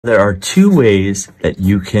There are two ways that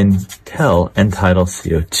you can tell end-tidal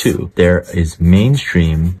CO2. There is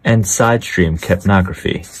mainstream and side-stream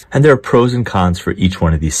capnography, and there are pros and cons for each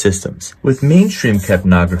one of these systems. With mainstream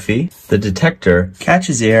capnography, the detector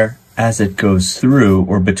catches air as it goes through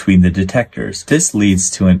or between the detectors. This leads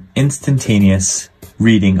to an instantaneous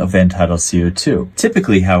reading of end-tidal CO2.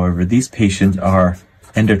 Typically, however, these patients are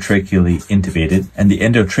endotracheally intubated, and the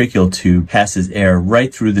endotracheal tube passes air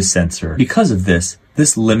right through the sensor. Because of this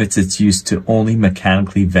limits its use to only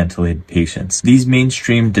mechanically ventilated patients. These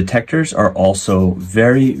mainstream detectors are also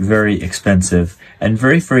very, very expensive and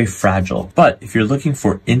very, very fragile. But if you're looking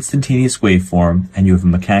for instantaneous waveform and you have a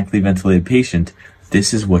mechanically ventilated patient,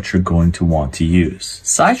 this is what you're going to want to use.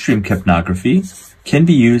 Side-stream capnography can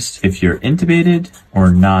be used if you're intubated or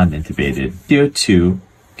non-intubated. CO2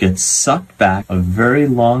 gets sucked back a very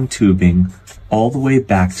long tubing all the way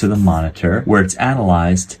back to the monitor where it's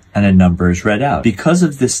analyzed and a number is read out. Because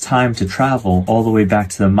of this time to travel all the way back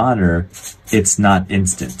to the monitor, it's not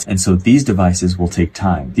instant. And so these devices will take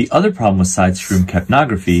time. The other problem with side-stream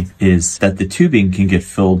capnography is that the tubing can get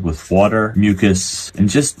filled with water, mucus, and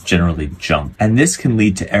just generally junk. And this can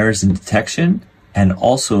lead to errors in detection and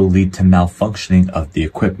also lead to malfunctioning of the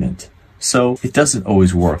equipment. So it doesn't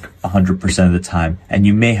always work 100% of the time, and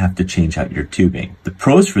you may have to change out your tubing. The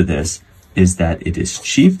pros for this is that it is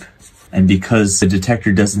cheap, and because the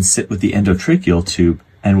detector doesn't sit with the endotracheal tube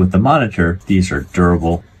and with the monitor, these are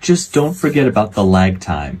durable. Just don't forget about the lag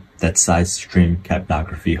time that side-stream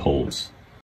capnography holds.